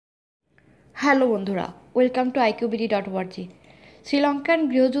Hello বন্ধুরা, welcome to iqbd.org। Sri Lankan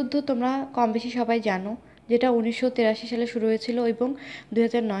গৃহযুদ্ধ তোমরা কম বেশি সবাই জানো, যেটা 1983 সালে শুরু হয়েছিল এবং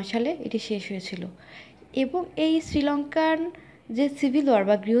 2009 সালে এটি শেষ হয়েছিল। এবং এই শ্রীলঙ্কান যে সিভিল ওয়ার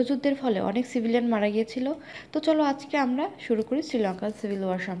বা গৃহযুদ্ধের ফলে অনেক সিভিলিয়ান মারা গিয়েছিল। তো চলো আজকে আমরা শুরু করি শ্রীলঙ্কান সিভিল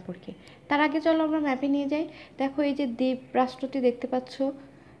ওয়ার সম্পর্কে। তার আগে চলো আমরা ম্যাপে নিয়ে যাই। দেখো, এই যে দ্বীপ রাষ্ট্রটি দেখতে পাচ্ছ,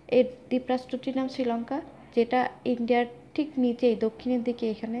 এই দ্বীপ রাষ্ট্রটির নাম শ্রীলঙ্কা, যেটা ইন্ডিয়ার ঠিক নিচেই দক্ষিণের দিকে,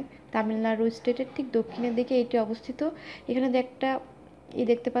 এখানে তামিলনাড়ু স্টেটের ঠিক দক্ষিণের দিকে এটি অবস্থিত। এখানে যে একটা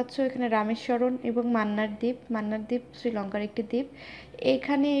দেখতে পাচ্ছ, এখানে রামেশ্বরম এবং মান্নার দ্বীপ শ্রীলঙ্কার একটি দ্বীপ।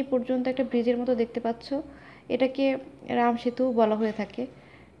 এখানে এই পর্যন্ত একটা ব্রিজের মতো দেখতে পাচ্ছ, এটাকে রাম সেতু বলা হয়ে থাকে।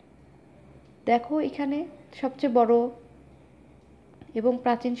 দেখো, এখানে সবচেয়ে বড় এবং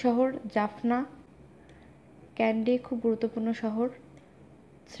প্রাচীন শহর জাফনা। ক্যান্ডি খুব গুরুত্বপূর্ণ শহর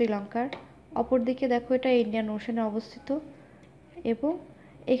শ্রীলঙ্কার। অপরদিকে দেখো, এটা ইন্ডিয়ান ওশানে অবস্থিত। এবং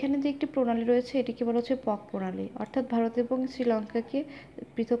এখানে যে একটি প্রণালী রয়েছে, এটিকে বলা হচ্ছে পক প্রণালী, অর্থাৎ ভারত এবং শ্রীলঙ্কাকে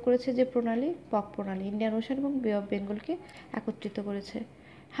পৃথক করেছে যে প্রণালী, পক প্রণালী, ইন্ডিয়ান ওশান এবং বে অফ বেঙ্গলকে একত্রিত করেছে।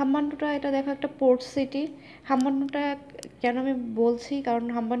 হাম্বান্টুটা, এটা দেখো একটা পোর্ট সিটি। হাম্বান্টুটা কেন আমি বলছি, কারণ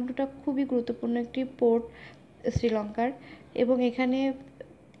হাম্বান্টুটা খুবই গুরুত্বপূর্ণ একটি পোর্ট শ্রীলঙ্কার। এবং এখানে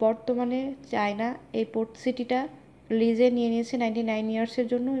বর্তমানে চায়না এই পোর্ট সিটিটা লিজে নিয়ে নিয়েছে 99 ইয়ার্সের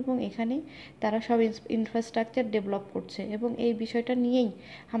জন্য, এবং এখানেই তারা সব ইনফ্রাস্ট্রাকচার ডেভেলপ করছে। এবং এই বিষয়টা নিয়েই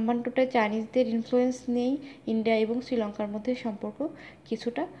হাম্বান্টুটায় চাইনিজদের ইনফ্লুয়েন্স নিয়েই ইন্ডিয়া এবং শ্রীলঙ্কার মধ্যে সম্পর্ক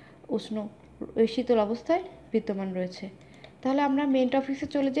কিছুটা শীতল অবস্থায় বিদ্যমান রয়েছে। তাহলে আমরা মেন টপিক্সে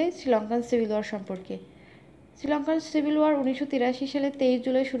চলে যাই, শ্রীলঙ্কান সিভিল ওয়ার সম্পর্কে। শ্রীলঙ্কান সিভিল ওয়ার 1983 সালে 23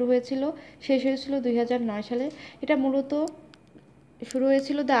 জুলাই শুরু হয়েছিল, শেষ হয়েছিল 2009 সালে। এটা মূলত শুরু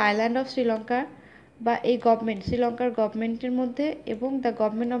হয়েছিল দ্য আইল্যান্ড অফ শ্রীলঙ্কা বা এই গভর্নমেন্ট, শ্রীলঙ্কার গভর্নমেন্টের মধ্যে এবং the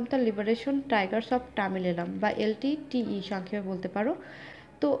government of the liberation Tigers of তামিলেলাম বা এলটিটিই সংক্ষেপে বলতে পারো।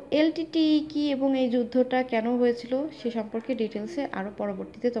 তো এলটিটিই কি এবং এই যুদ্ধটা কেন হয়েছিল সে সম্পর্কে ডিটেলসে আরও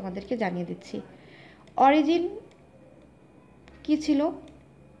পরবর্তীতে তোমাদেরকে জানিয়ে দিচ্ছি। অরিজিন কি ছিল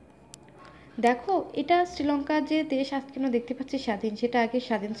দেখো, এটা শ্রীলঙ্কা যে দেশ আজকে আমরা দেখতে পাচ্ছি স্বাধীন, সেটা আগে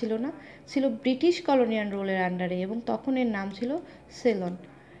স্বাধীন ছিল না, ছিল ব্রিটিশ কলোনিয়াল রুলের আন্ডারে, এবং তখন এর নাম ছিল সেলন।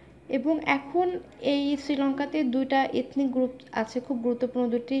 এবং এখন এই শ্রীলঙ্কাতে দুইটা এথনিক গ্রুপ আছে, খুব গুরুত্বপূর্ণ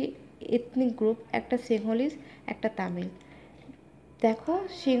দুটি এথনিক গ্রুপ, একটা সিংহলিজ, একটা তামিল। দেখো,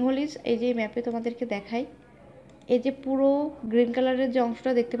 সিংহলিজ এই যে ম্যাপে তোমাদেরকে দেখাই, এই যে পুরো গ্রিন কালারের যে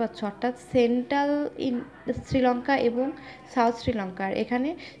অংশটা দেখতে পাচ্ছ, অর্থাৎ সেন্ট্রাল শ্রীলঙ্কা এবং সাউথ শ্রীলঙ্কার এখানে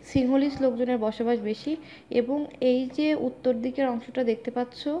সিংহলিজ লোকজনের বসবাস বেশি। এবং এই যে উত্তর দিকের অংশটা দেখতে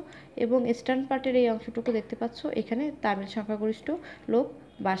পাচ্ছ এবং ইস্টার্ন পার্টের এই অংশটুকু দেখতে পাচ্ছ, এখানে তামিল সংখ্যাগরিষ্ঠ লোক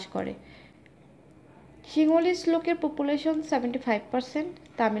বাস করে। সিংহলিজ লোকের পপুলেশন 75%,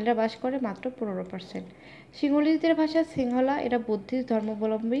 তামিলরা বাস করে মাত্র 15%। সিংহলিজদের ভাষা সিংহলা, এরা বুদ্ধিস্ট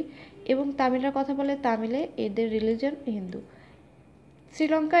ধর্মাবলম্বী, এবং তামিলরা কথা বলে তামিলে, এদের রিলিজন হিন্দু।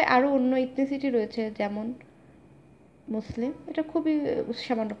 শ্রীলঙ্কায় আরও অন্য ইথনিসিটি রয়েছে, যেমন মুসলিম, এটা খুবই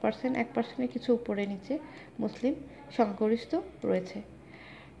সামান্য পার্সেন্ট, 1%-এর কিছু উপরে নিচে মুসলিম সংখ্যাগরিষ্ঠ রয়েছে।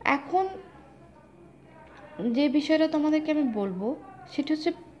 এখন যে বিষয়টা তোমাদেরকে আমি বলবো সেটা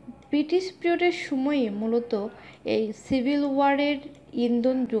হচ্ছে ব্রিটিশ পিরিয়ডের সময়ে মূলত এই সিভিল ওয়ারের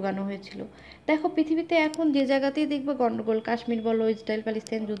ইন্ধন যোগানো হয়েছিল। দেখো, পৃথিবীতে এখন যে জায়গাতেই দেখবা গণ্ডগোল, কাশ্মীর বলো, ইসরায়েল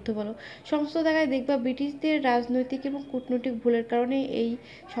প্যালেস্তাইন যুদ্ধ বলো, সমস্ত জায়গায় দেখবা ব্রিটিশদের রাজনৈতিক এবং কূটনৈতিক ভুলের কারণে এই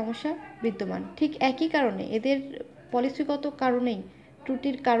সমস্যা বিদ্যমান। ঠিক একই কারণে, এদের পলিসিগত কারণেই,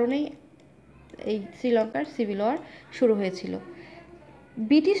 ত্রুটির কারণেই এই শ্রীলঙ্কার সিভিল ওয়ার শুরু হয়েছিল।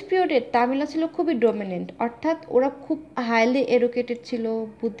 ব্রিটিশ পিরিয়ডে তামিলরা ছিল খুবই ডমিনেন্ট, অর্থাৎ ওরা খুব হাইলি এডুকেটেড ছিল,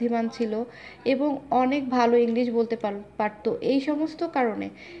 বুদ্ধিমান ছিল এবং অনেক ভালো ইংলিশ বলতে পারতো। এই সমস্ত কারণে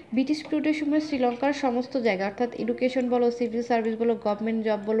ব্রিটিশ পিরিয়ডের সময় শ্রীলঙ্কার সমস্ত জায়গা, অর্থাৎ এডুকেশন বলো, সিভিল সার্ভিস বলো, গভর্নমেন্ট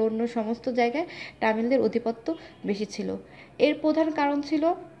জব বলো, অন্য সমস্ত জায়গায় তামিলদের আধিপত্য বেশি ছিল। এর প্রধান কারণ ছিল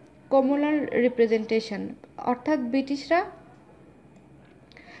কমিউনাল রিপ্রেজেন্টেশন, অর্থাৎ ব্রিটিশরা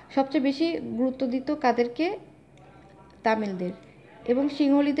সবচেয়ে বেশি গুরুত্ব দিত কাদেরকে, তামিলদের, এবং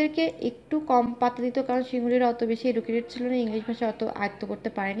সিংহলিদেরকে একটু কম পাত্তা দিত, কারণ সিংহলিরা অত বেশি এডুকেটেড ছিল না, ইংলিশ ভাষা অত আয়ত্ত করতে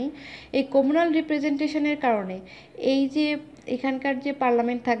পারেনি। এই কমিউনাল রিপ্রেজেন্টেশনের কারণে এই যে এখানকার যে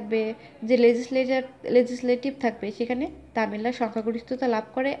পার্লামেন্ট থাকবে, যে লেজিসলেটিভ থাকবে, সেখানে তামিলরা সংখ্যাগরিষ্ঠতা লাভ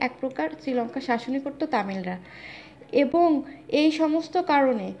করে, এক প্রকার শ্রীলঙ্কা শাসনই করতো তামিলরা। এবং এই সমস্ত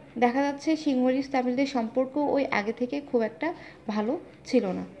কারণে দেখা যাচ্ছে সিংহলিজ তামিলদের সম্পর্ক ওই আগে থেকে খুব একটা ভালো ছিল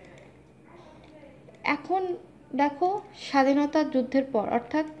না। এখন দেখো, স্বাধীনতা যুদ্ধের পর,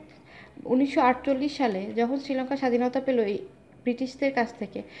 অর্থাৎ 1948 সালে যখন শ্রীলঙ্কা স্বাধীনতা পেল, ব্রিটিশদের কাছ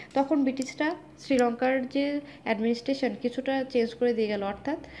থেকে। তখন ব্রিটিশরা শ্রীলঙ্কার যে অ্যাডমিনিস্ট্রেশন কিছুটা চেঞ্জ করে দিয়ে গেল,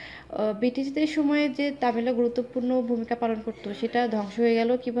 অর্থাৎ ব্রিটিশদের সময়ে যে তামিলরা গুরুত্বপূর্ণ ভূমিকা পালন করতো সেটা ধ্বংস হয়ে গেল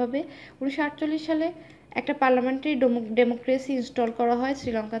কীভাবে? 1948 সালে একটা পার্লামেন্টারি ডেমোক্রেসি ইনস্টল করা হয়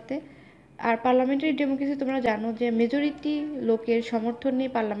শ্রীলঙ্কাতে। আর পার্লামেন্টারি ডেমোক্রেসি তোমরা জানো যে মেজরিটি লোকের সমর্থন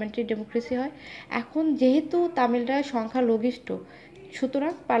নিয়ে পার্লামেন্টারি ডেমোক্রেসি হয়। এখন যেহেতু তামিলরা সংখ্যালঘিষ্ঠ,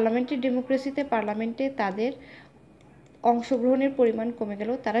 সুতরাং পার্লামেন্টারি ডেমোক্রেসিতে পার্লামেন্টে তাদের অংশগ্রহণের পরিমাণ কমে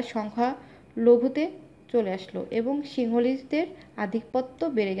গেল, তারা সংখ্যা লঘুতে চলে আসলো এবং সিংহলিজদের আধিপত্য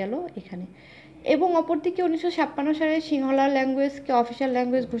বেড়ে গেল এখানে। এবং অপরদিকে 1956 সালে সিংহলা ল্যাঙ্গুয়েজকে অফিসিয়াল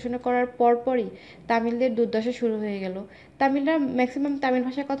ল্যাঙ্গুয়েজ ঘোষণা করার পরপরই তামিলদের দুর্দশা শুরু হয়ে গেল। তামিলরা ম্যাক্সিমাম তামিল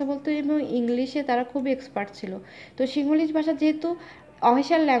ভাষায় কথা বলতো এবং ইংলিশে তারা খুবই এক্সপার্ট ছিল। তো সিংহলিজ ভাষা যেহেতু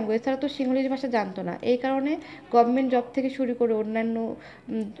অফিসিয়াল ল্যাঙ্গুয়েজ, তারা তো সিংহলিজ ভাষা জানতো না। এই কারণে গভর্নমেন্ট জব থেকে শুরু করে অন্যান্য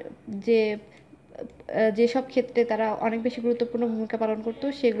যে যেসব ক্ষেত্রে তারা অনেক বেশি গুরুত্বপূর্ণ ভূমিকা পালন করতো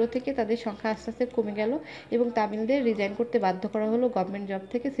সেগুলো থেকে তাদের সংখ্যা আস্তে আস্তে কমে গেল এবং তামিলদের রিজাইন করতে বাধ্য করা হলো গভর্নমেন্ট জব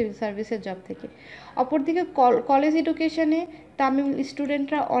থেকে, সিভিল সার্ভিসের জব থেকে। অপরদিকে কলেজ এডুকেশনে তামিল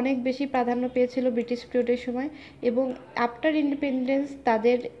স্টুডেন্টরা অনেক বেশি প্রাধান্য পেয়েছিল ব্রিটিশ পিরিয়ডের সময় এবং আফটার ইন্ডিপেন্ডেন্স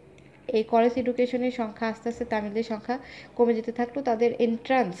তাদের এই কলেজ এডুকেশনের সংখ্যা আস্তে আস্তে তামিলদের সংখ্যা কমে যেতে থাকলো, তাদের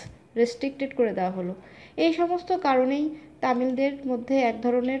এন্ট্রান্স রেস্ট্রিক্টেড করে দেওয়া হলো। এই সমস্ত কারণেই তামিলদের মধ্যে এক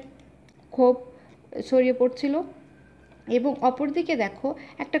ধরনের ক্ষোভ ছড়িয়ে পড়ছিল। এবং অপরদিকে দেখো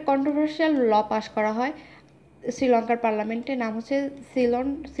একটা কন্ট্রোভার্সিয়াল ল পাস করা হয় শ্রীলঙ্কার পার্লামেন্টে, নাম হচ্ছে সিলন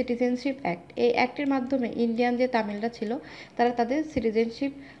সিটিজেনশিপ অ্যাক্ট। এই অ্যাক্টের মাধ্যমে ইন্ডিয়ান যে তামিলরা ছিল তারা তাদের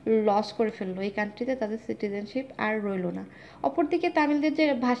সিটিজেনশিপ লস করে ফেললো, এই কান্ট্রিতে তাদের সিটিজেনশিপ আর রইল না। অপরদিকে তামিলদের যে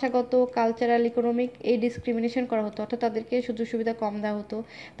ভাষাগত, কালচারাল, ইকোনমিক এই ডিসক্রিমিনেশন করা হতো, অর্থাৎ তাদেরকে সুযোগ সুবিধা কম দেওয়া হতো।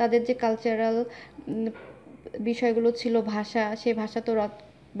 তাদের যে কালচারাল বিষয়গুলো ছিল, ভাষা, সেই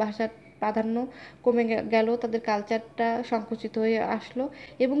ভাষার প্রাধান্য কমে গেল, তাদের কালচারটা সংকুচিত হয়ে আসলো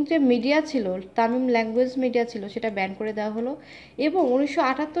এবং যে মিডিয়া ছিল, তামিল ল্যাঙ্গুয়েজ মিডিয়া ছিল, সেটা ব্যান করে দেওয়া হলো। এবং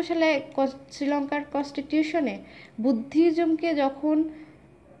 1978 সালে শ্রীলঙ্কার কনস্টিটিউশনে বুদ্ধিজমকে যখন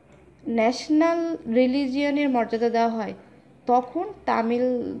ন্যাশনাল রিলিজিয়নের মর্যাদা দেওয়া হয়, তখন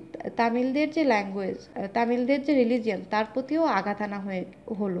তামিলদের যে ল্যাঙ্গুয়েজ, তামিলদের যে রিলিজিয়ন, তার প্রতিও আঘাত আনা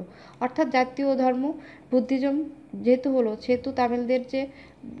হলো। অর্থাৎ জাতীয় ধর্ম বুদ্ধিজম যেহেতু হলো, সেহেতু তামিলদের যে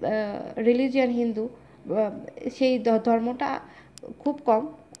রিলিজিয়ন হিন্দু, সেই ধর্মটা খুব কম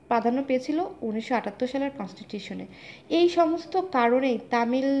প্রাধান্য পেয়েছিল 1978 সালের কনস্টিটিউশনে। এই সমস্ত কারণেই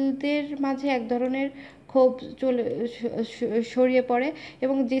তামিলদের মাঝে এক ধরনের ক্ষোভ ছড়িয়ে পড়ে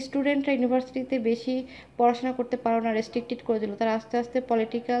এবং যে স্টুডেন্টরা ইউনিভার্সিটিতে বেশি পড়াশোনা করতে পারো না, রেস্ট্রিক্টেড করে দিল, তারা আস্তে আস্তে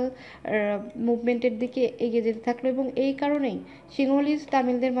পলিটিক্যাল মুভমেন্টের দিকে এগিয়ে যেতে থাকলো। এবং এই কারণেই সিংহলিজ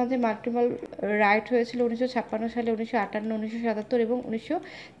তামিলদের মাঝে মাল্টিপল রাইট হয়েছিল 1956 সালে, 1958, 1977 এবং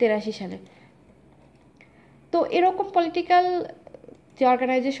 1983 সালে। তো এরকম পলিটিক্যাল যে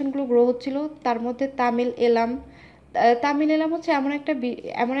অর্গানাইজেশনগুলো গ্রো হচ্ছিল, তার মধ্যে তামিল এলাম হচ্ছে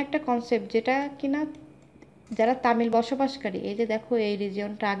এমন একটা কনসেপ্ট যেটা কিনা যারা তামিল বসবাসকারী, এই যে দেখো এই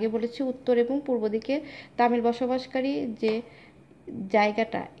রিজিয়নটা আগে বলেছি উত্তর এবং পূর্ব দিকে তামিল বসবাসকারী যে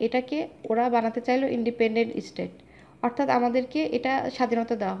জায়গাটা, এটাকে ওরা বানাতে চাইলো ইন্ডিপেন্ডেন্ট স্টেট, অর্থাৎ আমাদেরকে এটা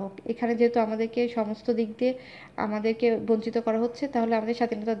স্বাধীনতা দেওয়া হোক। এখানে যেহেতু আমাদেরকে সমস্ত দিক দিয়ে আমাদেরকে বঞ্চিত করা হচ্ছে, তাহলে আমাদের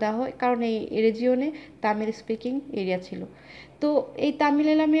স্বাধীনতা দেওয়া হয়, কারণ এই রিজিয়নে তামিল স্পিকিং এরিয়া ছিল। তো এই তামিল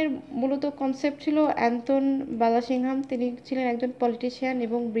এলামের মূলত কনসেপ্ট ছিল অ্যান্টন বালাসিংহাম, তিনি ছিলেন একজন পলিটিশিয়ান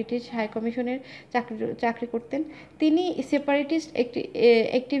এবং ব্রিটিশ হাই কমিশনের চাকরি করতেন। তিনি সেপারেটিস্ট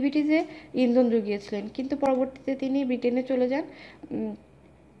অ্যাক্টিভিটিসে ইন্ধন জুগিয়েছিলেন, কিন্তু পরবর্তীতে তিনি ব্রিটেনে চলে যান।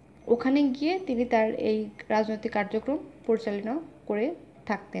 ওখানে গিয়ে তিনি তার এই রাজনৈতিক কার্যক্রম পরিচালনা করে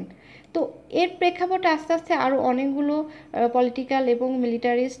থাকতেন। তো এর প্রেক্ষাপটে আস্তে আস্তে আরও অনেকগুলো পলিটিক্যাল এবং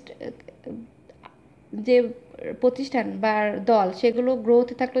মিলিটারিস্ট যে প্রতিষ্ঠান বা দল, সেগুলো গ্রো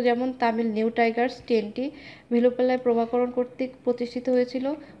হতে থাকলো। যেমন Tamil new Tigers TNT ভেলুপাল্লায় Prabhakaran কর্তৃক প্রতিষ্ঠিত হয়েছিল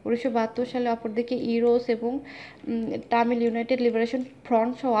 1972 সালে। অপরদিকে ইরোস এবং তামিল ইউনাইটেড লিবারেশন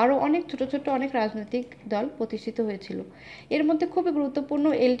ফ্রন্ট সহ আরও অনেক ছোট ছোট অনেক রাজনৈতিক দল প্রতিষ্ঠিত হয়েছিল। এর মধ্যে খুবই গুরুত্বপূর্ণ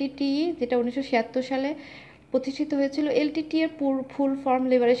এলটিটিই, যেটা 1976 সালে প্রতিষ্ঠিত হয়েছিল। এলটিটি এর full form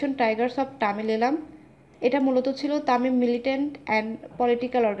liberation Tigers of Tamil এলাম। এটা মূলত ছিল Tamil militant and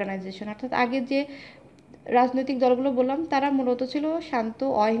political organisation, অর্থাৎ আগে যে রাজনৈতিক দলগুলো বললাম তারা মূলত ছিল শান্ত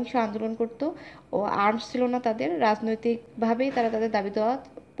অহিংস আন্দোলন করত ও আর্মস ছিল না তাদের, রাজনৈতিকভাবেই তারা তাদের দাবি দেওয়া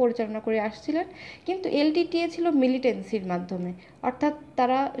পরিচালনা করে আসছিলেন। কিন্তু এলটিটিএ ছিল মিলিটেন্সির মাধ্যমে, অর্থাৎ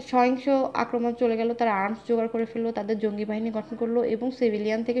তারা সহিংস আক্রমণ চলে গেল, তারা আর্মস জোগাড় করে ফেললো, তাদের জঙ্গি বাহিনী গঠন করলো এবং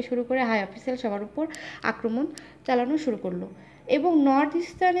সিভিলিয়ান থেকে শুরু করে হাই অফিসিয়াল সবার উপর আক্রমণ চালানো শুরু করলো। এবং নর্থ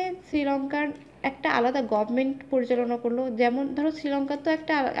ইস্টার্নে শ্রীলঙ্কার একটা আলাদা গভর্নমেন্ট পরিচালনা করলো। যেমন ধরো শ্রীলঙ্কা তো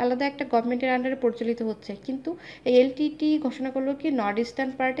একটা আলাদা একটা গভর্নমেন্টের আন্ডারে পরিচালিত হচ্ছে, কিন্তু এই এলটিটি ঘোষণা করলো কি নর্থ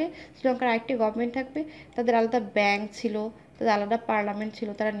ইস্টার্ন পার্টে শ্রীলঙ্কার আরেকটি গভর্নমেন্ট থাকবে, তাদের আলাদা ব্যাংক ছিল, তাদের আলাদা পার্লামেন্ট ছিল,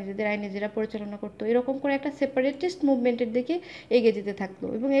 তারা নিজেদের আইন নিজেরা পরিচালনা করতো। এরকম করে একটা সেপারেটিস্ট মুভমেন্টের দিকে এগিয়ে যেতে থাকলো।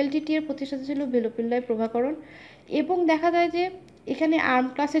 এবং এলটিটি এর প্রতিষ্ঠাতা ছিল ভেলুপিল্লাই প্রভাকরণ। এবং দেখা যায় যে এখানে আর্ম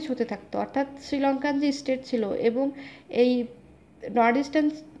ক্লাসেস হতে থাকতো, অর্থাৎ শ্রীলঙ্কান যে স্টেট ছিল এবং এই নর্থ ইস্টার্ন,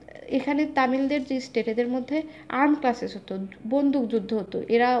 এখানে তামিলদের যে স্টেট, এদের মধ্যে আর্ম ক্লাসেস হতো, বন্দুক যুদ্ধ হতো,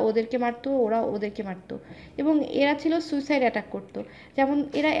 এরা ওদেরকে মারতো, ওরা ওদেরকে মারতো। এবং এরা ছিল সুইসাইড অ্যাটাক করতো। যেমন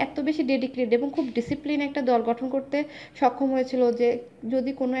এরা এত বেশি ডেডিকেটেড এবং খুব ডিসিপ্লিন একটা দল গঠন করতে সক্ষম হয়েছিল যে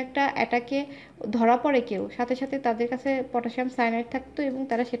যদি কোনো একটা অ্যাটাকে ধরা পড়ে কেউ, সাথে সাথে তাদের কাছে পটাশিয়াম সায়ানাইড থাকতো এবং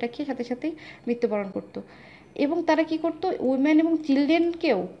তারা সেটা খেয়ে সাথে সাথেই মৃত্যুবরণ করতো। এবং তারা কি করতো, উইমেন এবং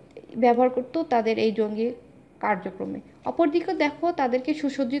চিলড্রেনকেও ব্যবহার করতো তাদের এই জঙ্গি কার্যক্রমে। অপরদিকে দেখো তাদেরকে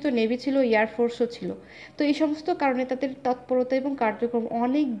সুসজ্জিত নেভি ছিল, এয়ারফোর্সও ছিল। তো এই সমস্ত কারণে তাদের তৎপরতা এবং কার্যক্রম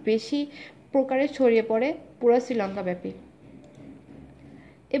অনেক বেশি প্রকারে ছড়িয়ে পড়ে পুরো শ্রীলঙ্কা ব্যাপী।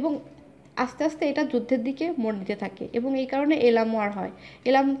 এবং আস্তে আস্তে এটা যুদ্ধের দিকে মোড় নিতে থাকে এবং এই কারণে এলাম ওয়ার হয়।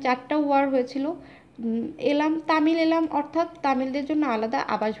 এলাম 4টা ওয়ার হয়েছিল। এলাম তামিল এলাম অর্থাৎ তামিলদের জন্য আলাদা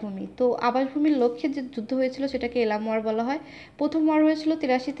আবাসভূমি। তো আবাসভূমির লক্ষ্যে যে যুদ্ধ হয়েছিল সেটাকে এলাম ওয়ার বলা হয়। প্রথম ওয়ার হয়েছিল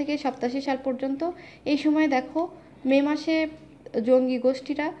 83 থেকে 87 সাল পর্যন্ত। এই সময় দেখো মে মাসে জঙ্গি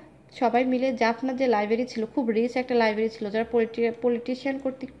গোষ্ঠীরা সবাই মিলে জাফনা যে লাইব্রেরি ছিল, খুব রিচ একটা লাইব্রেরি ছিল, যারা পলিটিশিয়ান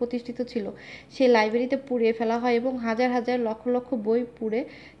কর্তৃক প্রতিষ্ঠিত ছিল, সেই লাইব্রেরিতে পুড়িয়ে ফেলা হয় এবং হাজার হাজার লক্ষ লক্ষ বই পুড়ে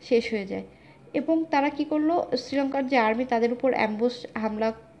শেষ হয়ে যায়। এবং তারা কি করলো, শ্রীলঙ্কার যে আর্মি তাদের উপর অ্যাম্বুশ হামলা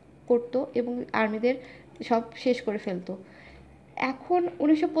করতো এবং আর্মিদের সব শেষ করে ফেলতো। এখন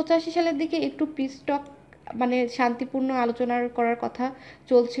 1985 সালের দিকে একটু পিস টক, মানে শান্তিপূর্ণ আলোচনা করার কথা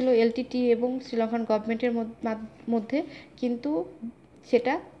চলছিল এলটিটি এবং শ্রীলঙ্কান গভর্নমেন্টের মধ্যে, কিন্তু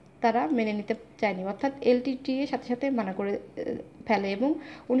সেটা তারা মেনে নিতে চায়নি, অর্থাৎ এলটিটি এর সাথে সাথে মানা করে ফেলে। এবং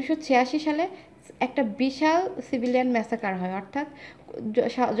 1986 সালে একটা বিশাল সিভিলিয়ান ম্যাসাকার হয়, অর্থাৎ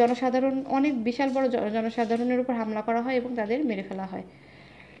জনসাধারণ, অনেক বিশাল বড় জনসাধারণের উপর হামলা করা হয় এবং তাদের মেরে ফেলা হয়।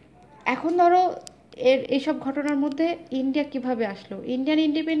 এখন ধরো এইসব ঘটনার মধ্যে ইন্ডিয়া কিভাবে আসলো। ইন্ডিয়ান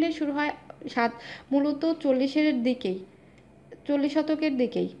ইন্ডিপেন্ডেন্স শুরু হয় মূলত 40 শতকের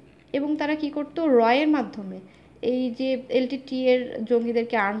দিকেই। এবং তারা কি করতো, রয়ের মাধ্যমে এই যে এলটিটি এর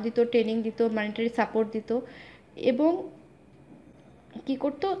জঙ্গিদেরকে আর্ম দিত, ট্রেনিং দিত, মানিটারি সাপোর্ট দিত। এবং কি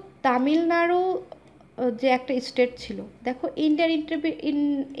করতো, তামিলনাড়ু যে একটা স্টেট ছিল, দেখো ইন্ডিয়ার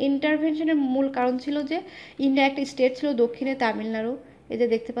ইন্টারভেনশনের মূল কারণ ছিল যে ইন্ডিয়া একটা স্টেট ছিল দক্ষিণে, তামিলনাড়ু। এই যে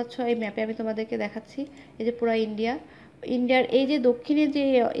দেখতে পাচ্ছ এই ম্যাপে আমি তোমাদেরকে দেখাচ্ছি, এই যে পুরো ইন্ডিয়ার এই যে দক্ষিণে যে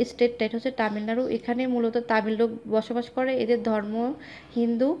স্টেটটা, এটা হচ্ছে তামিলনাড়ু। এখানে মূলত তামিল লোক বসবাস করে, এদের ধর্ম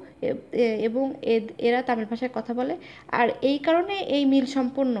হিন্দু এবং এরা তামিল ভাষায় কথা বলে। আর এই কারণে এই মিল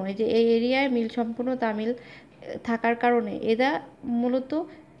সম্পন্ন, এই যে এই এরিয়ায় মিল সম্পন্ন তামিল থাকার কারণে এরা মূলত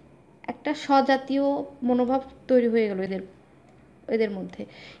একটা স্বজাতীয় মনোভাব তৈরি হয়ে গেল এদের মধ্যে।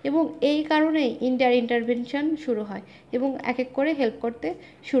 এবং এই কারণেই ইন্ডিয়ার ইন্টারভেনশন শুরু হয় এবং এক এক করে হেল্প করতে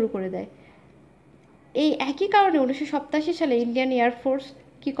শুরু করে দেয়। এই একই কারণে 1987 সালে ইন্ডিয়ান এয়ারফোর্স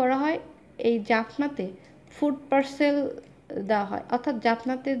কি করা হয়, এই জাফনাতে ফুড পার্সেল দেওয়া হয়, অর্থাৎ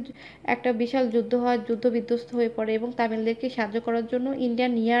জাফনাতে একটা বিশাল যুদ্ধ হয়, যুদ্ধ বিধ্বস্ত হয়ে পড়ে এবং তামিলদেরকে সাহায্য করার জন্য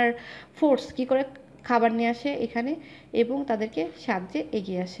ইন্ডিয়ান এয়ার ফোর্স কী করে খাবার নিয়ে আসে এখানে এবং তাদেরকে সাহায্যে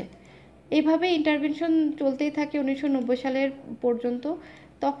এগিয়ে আসে। এইভাবে ইন্টারভেনশন চলতেই থাকে 1990 সালের পর্যন্ত।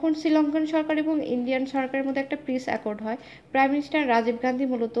 তখন শ্রীলঙ্কান সরকার এবং ইন্ডিয়ান সরকারের মধ্যে একটা পিস অ্যাকর্ড হয়। প্রাইম মিনিস্টার রাজীব গান্ধী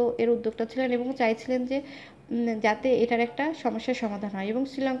মূলত এর উদ্যোক্তা ছিলেন এবং চাইছিলেন যে যাতে এটার একটা সমস্যার সমাধান হয়। এবং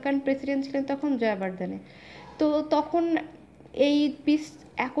শ্রীলঙ্কান প্রেসিডেন্ট ছিলেন তখন জয়াবর্ধনে। তো তখন এই পিস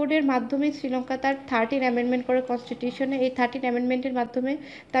অ্যাকর্ডের মাধ্যমে শ্রীলঙ্কা তার 13 অ্যামেন্ডমেন্ট করে কনস্টিটিউশনে। এই 13 অ্যামেন্ডমেন্টের মাধ্যমে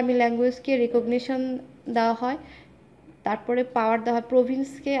তামিল ল্যাঙ্গুয়েজকে রিকগনিশন দেওয়া হয়, তারপরে পাওয়ার দেওয়া হয়,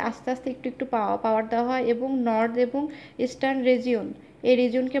 প্রভিন্সকে আস্তে আস্তে একটু একটু পাওয়ার দেওয়া হয় এবং নর্থ এবং ইস্টার্ন রিজিয়ন, এই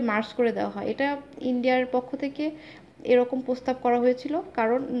রিজিয়নকে মার্জ করে দেওয়া হয়। এটা ইন্ডিয়ার পক্ষ থেকে এরকম প্রস্তাব করা হয়েছিল,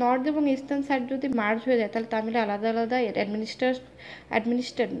 কারণ নর্থ এবং ইস্টার্ন সাইড যদি মার্জ হয়ে যায় তাহলে তামিলে আলাদা আলাদা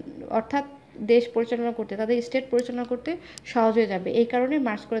অ্যাডমিনিস্ট্রেট অর্থাৎ দেশ পরিচালনা করতে, তাদের স্টেট পরিচালনা করতে সহজ হয়ে যাবে, এই কারণে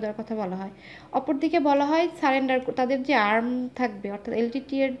মার্জ করে দেওয়ার কথা বলা হয়। অপরদিকে বলা হয় সারেন্ডার, তাদের যে আর্ম থাকবে অর্থাৎ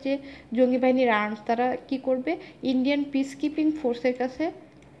এলটিটি এর যে জঙ্গি বাহিনীর আর্মস, তারা কি করবে, ইন্ডিয়ান পিস কিপিং ফোর্সের কাছে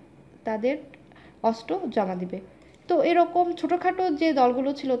তাদের অস্ত্র জমা দিবে। তো এরকম ছোটোখাটো যে দলগুলো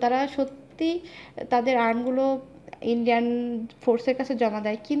ছিল তারা সত্যি তাদের আর্মগুলো ইন্ডিয়ান ফোর্সের কাছে জমা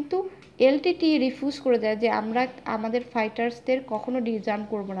দেয়, কিন্তু এলটিটি রিফিউজ করে দেয় যে আমরা আমাদের ফাইটার্সদের কখনো ডিজার্ন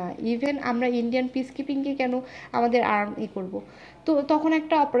করবো না, ইভেন আমরা ইন্ডিয়ান পিস কিপিংকে কেন আমাদের আর্ম করবো। তো তখন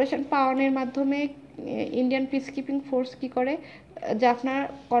একটা অপারেশন পাওয়ানের মাধ্যমে ইন্ডিয়ান পিস কিপিং ফোর্স কী করে, জাফনা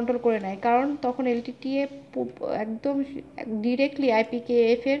কন্ট্রোল করে নেয়, কারণ তখন এলটিটিএ একদম ডিরেক্টলি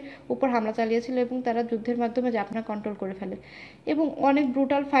আইপিকেএফ এর উপর হামলা চালিয়েছিল এবং তারা যুদ্ধের মাধ্যমে জাফনা কন্ট্রোল করে ফেলে এবং অনেক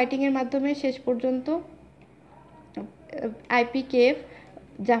ব্রুটাল ফাইটিংয়ের মাধ্যমে শেষ পর্যন্ত আইপিকেএফ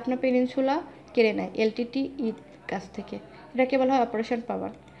জাফনা পেনিনসুলা কেড়ে নেয় এলটিটিইর কাছ থেকে। এটাকে বলা হয় অপারেশন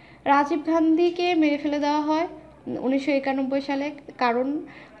পাওয়ার। রাজীব গান্ধীকে মেরে ফেলে দেওয়া হয় 1991 সালে। কারণ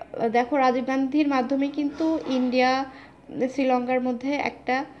দেখো, রাজীব গান্ধীর মাধ্যমে কিন্তু ইন্ডিয়া শ্রীলঙ্কার মধ্যে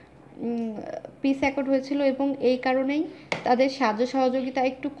একটা পিস অ্যাকর্ড হয়েছিল এবং এই কারণেই তাদের সাহায্য সহযোগিতা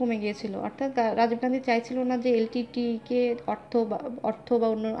একটু কমে গিয়েছিল। অর্থাৎ রাজীব গান্ধী চাইছিল না যে এলটিটিকে অর্থ বা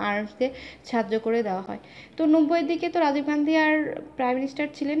অন্য আর্মস দিয়ে সাহায্য করে দেওয়া হয়। তো 90-এর দিকে তো রাজীব গান্ধী আর প্রাইম মিনিস্টার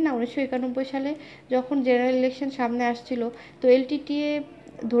ছিলেন না। 1991 সালে যখন জেনারেল ইলেকশন সামনে আসছিল, তো এলটিটিএ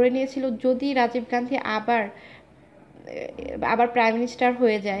ধরে নিয়েছিল যদি রাজীব গান্ধী আবার প্রাইম মিনিস্টার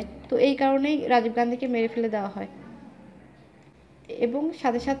হয়ে যায়, তো এই কারণেই রাজীব গান্ধীকে মেরে ফেলে দেওয়া হয় এবং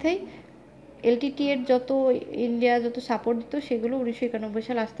সাথে সাথেই এলটিটিএর যত ইন্ডিয়া যত সাপোর্ট দিত সেগুলো 1991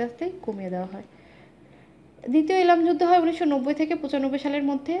 সাল আস্তে আস্তে কমিয়ে দেওয়া হয়। দ্বিতীয় ইলাম যুদ্ধ হয় 1990 থেকে 95 সালের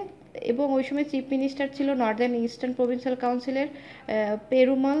মধ্যে এবং ওই সময় চিফ মিনিস্টার ছিল নর্দার্ন ইস্টার্ন প্রভিন্সিয়াল কাউন্সিলের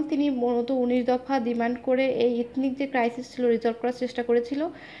পেরুমাল। তিনি মূলত 19 দফা ডিমান্ড করে এই ইথনিক যে ক্রাইসিস ছিল রিজলভ করার চেষ্টা করেছিল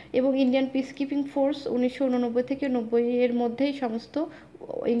এবং ইন্ডিয়ান পিস কিপিং ফোর্স 1989 থেকে 90-এর মধ্যেই সমস্ত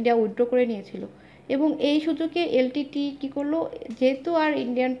ইন্ডিয়া উইথড্র করে নিয়েছিল এবং এই সুযোগে এলটিটি কী করলো, যেহেতু আর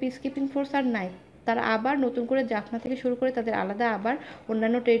ইন্ডিয়ান পিস কিপিং ফোর্স আর নাই, তারা আবার নতুন করে জাফনা থেকে শুরু করে তাদের আলাদা আবার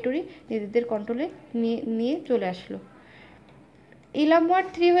অন্যান্য টেরিটরি নিজেদের কন্ট্রোলে নিয়ে চলে আসলো। ইলাম ওয়ার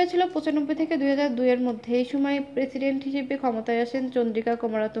 3 হয়েছিল 95 থেকে 2002-এর মধ্যে। এই সময় প্রেসিডেন্ট হিসেবে ক্ষমতায় আসেন চন্দ্রিকা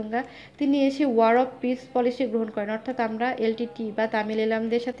কুমারাতুঙ্গা। তিনি এসে ওয়ার অফ পিস পলিসি গ্রহণ করেন, অর্থাৎ আমরা এলটিটি বা তামিল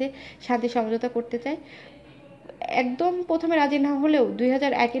ইলামদের সাথে শান্তি সমঝোতা করতে চাই। একদম প্রথমে রাজি না হলেও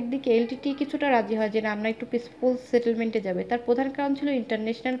 2001-এর দিকে এলটিটি কিছুটা রাজি হয় যে না, আমরা একটু পিসফুল সেটেলমেন্টে যাবে। তার প্রধান কারণ ছিল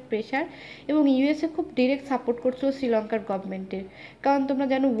ইন্টারন্যাশনাল প্রেশার এবং ইউএসএ খুব ডিরেক্ট সাপোর্ট করছিল শ্রীলঙ্কার গভর্নমেন্টের। কারণ তোমরা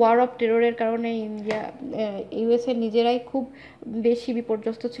জানো, ওয়ার অফ টেররের কারণে ইউএসএ নিজেরাই খুব বেশি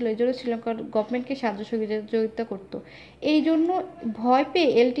বিপর্যস্ত ছিল, এই জন্য শ্রীলঙ্কার গভর্নমেন্টকে সাহায্য সহযোগিতা করতো। এই জন্য ভয় পেয়ে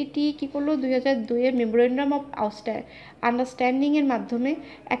এলটিটি কী করলো, 2002-এর মেমোরেন্ডাম অফ আন্ডারস্ট্যান্ডিংয়ের মাধ্যমে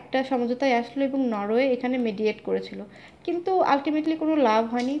একটা সমঝোতায় আসলো এবং নরওয়ে এখানে মেডিয়েট করেছিল, কিন্তু আলটিমেটলি কোনো লাভ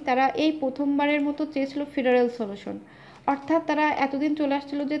হয়নি। তারা এই প্রথমবারের মতো চেয়েছিল ফেডারেল সলিউশন, অর্থাৎ তারা এতদিন চলে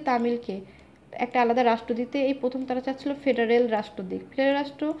আসছিল যে তামিলকে একটা আলাদা রাষ্ট্র দিতে, এই প্রথম তারা চাচ্ছিল ফেডারেল রাষ্ট্র দিক, ফেডারেল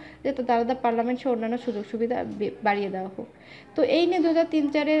রাষ্ট্র যাতে আলাদা পার্লামেন্ট সহ অন্যান্য সুযোগ সুবিধা বাড়িয়ে দেওয়া হোক। তো এই নিয়ে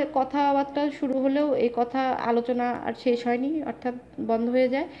 2003-4-এ কথাবার্তা শুরু হলেও এই কথা আলোচনা আর শেষ হয়নি, অর্থাৎ বন্ধ হয়ে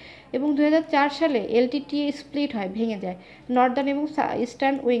যায় এবং 2004 সালে এলটিটিএ স্প্লিট হয়, ভেঙে যায় নর্দার্ন এবং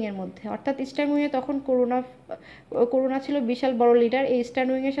ইস্টার্ন উইংয়ের মধ্যে। অর্থাৎ ইস্টার্ন উইংয়ে তখন করোনা ছিল বিশাল বড় লিডার। এই ইস্টার্ন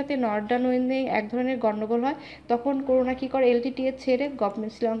উইংয়ের সাথে নর্দার্ন উইংয়ে এক ধরনের গণ্ডগোল হয়। তখন করোনা কী করে, এলটিটিএ ছেড়ে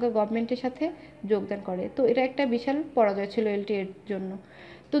শ্রীলঙ্কা গভর্নমেন্টের সাথে যোগদান করে। তো এটা একটা বিশাল পরাজয় ছিল এলটিটিএর জন্য।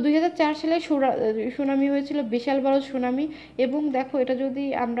 তো 2004 সালে সুনামি হয়েছিল, বিশাল বড় সুনামি। এবং দেখো, এটা যদি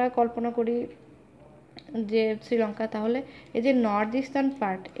আমরা কল্পনা করি যে শ্রীলঙ্কা, তাহলে এই যে নর্থ ইস্টার্ন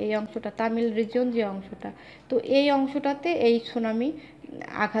পার্ট, এই অংশটা তামিল রিজিয়ন যে অংশটা, তো এই অংশটাতে এই সুনামি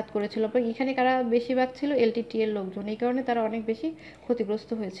আঘাত করেছিল এবং এখানে কারা বেশিরভাগ ছিল, এলটিটিএর লোকজন। এই কারণে তারা অনেক বেশি ক্ষতিগ্রস্ত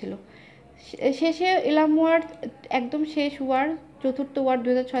হয়েছিল। শেষে ইলাম ওয়ার, একদম শেষ ওয়ার, চতুর্থ ওয়ার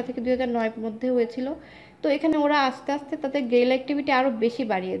 2006 থেকে 2009 মধ্যে হয়েছিল। তো এখানে ওরা আস্তে আস্তে তাদের গেরিল অ্যাক্টিভিটি আরও বেশি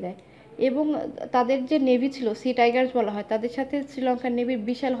বাড়িয়ে দেয় এবং তাদের যে নেভি ছিল, সি টাইগার্স বলা হয়, তাদের সাথে শ্রীলঙ্কার নেভির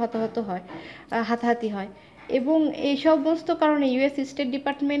বিশাল হাতাহাতি হয় এবং এই সমস্ত কারণে ইউএস স্টেট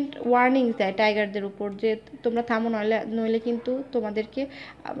ডিপার্টমেন্ট ওয়ার্নিং দেয় টাইগারদের উপর যে তোমরা থামো, নইলে কিন্তু তোমাদেরকে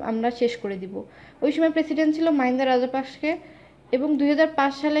আমরা শেষ করে দিব। ওই সময় প্রেসিডেন্ট ছিল মাহিন্দা রাজাপাকসে এবং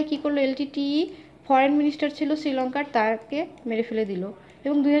 2005 সালে কী করলো, এলটিটিই ফরেন মিনিস্টার ছিল শ্রীলঙ্কার, তাকে মেরে ফেলে দিল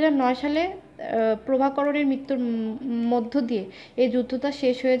এবং 2009 সালে প্রভাকরণের মৃত্যুর মধ্য দিয়ে এই যুদ্ধটা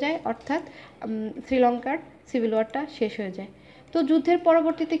শেষ হয়ে যায়, অর্থাৎ শ্রীলঙ্কার সিভিল ওয়ারটা শেষ হয়ে যায়। তো যুদ্ধের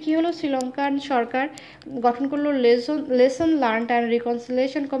পরবর্তীতে কী হলো, শ্রীলঙ্কান সরকার গঠন করলো lesson learned and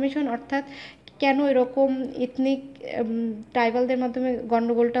reconciliation commission, অর্থাৎ কেন এরকম ইথনিক ট্রাইবালদের মাধ্যমে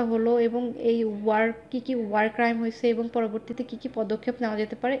গণ্ডগোলটা হলো এবং এই কী ওয়ার ক্রাইম হয়েছে এবং পরবর্তীতে কী পদক্ষেপ নেওয়া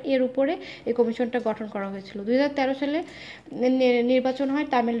যেতে পারে, এর উপরে এই কমিশনটা গঠন করা হয়েছিল। 2013 সালে নির্বাচন হয়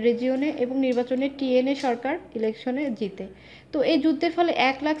তামিল রিজিয়নে এবং নির্বাচনে টিএনএ সরকার ইলেকশনে জিতে। তো এই যুদ্ধের ফলে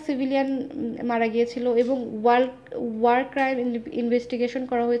 1 লাখ সিভিলিয়ান মারা গিয়েছিল এবং ওয়ার ক্রাইম ইনভেস্টিগেশন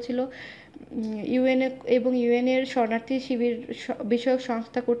করা হয়েছিল ইউএনএ এবং ইউএনের শরণার্থী শিবির বিষয়ক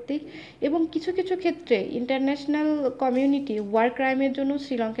সংস্থা কর্তৃক এবং কিছু কিছু ক্ষেত্রে ইন্টারন্যাশনাল কমিউনিটি ওয়ার ক্রাইমের জন্য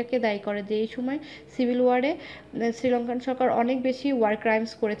শ্রীলঙ্কাকে দায়ী করে, যে এই সময় সিভিল ওয়ারে শ্রীলঙ্কান সরকার অনেক বেশি ওয়ার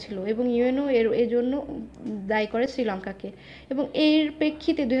ক্রাইমস করেছিল এবং ইউএনও এর জন্য দায়ী করে শ্রীলঙ্কাকে। এবং এর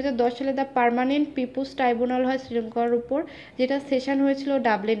প্রেক্ষিতে 2010 সালে দ্য পার্মানেন্ট পিপলস ট্রাইব্যুনাল হয় শ্রীলঙ্কার উপর, যেটা সেশন হয়েছিল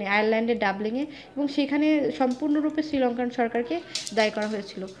ডাবলিনে, আয়ারল্যান্ডের ডাবলিনে, এবং সেখানে সম্পূর্ণরূপে শ্রীলঙ্কান সরকারকে দায়ী করা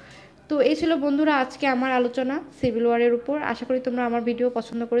হয়েছিল। তো এই ছিল বন্ধুরা আজকে আমার আলোচনা সিভিল ওয়ারের উপর। আশা করি তোমরা আমার ভিডিও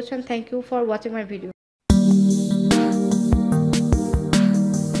পছন্দ করেছো। Thank you for watching my video.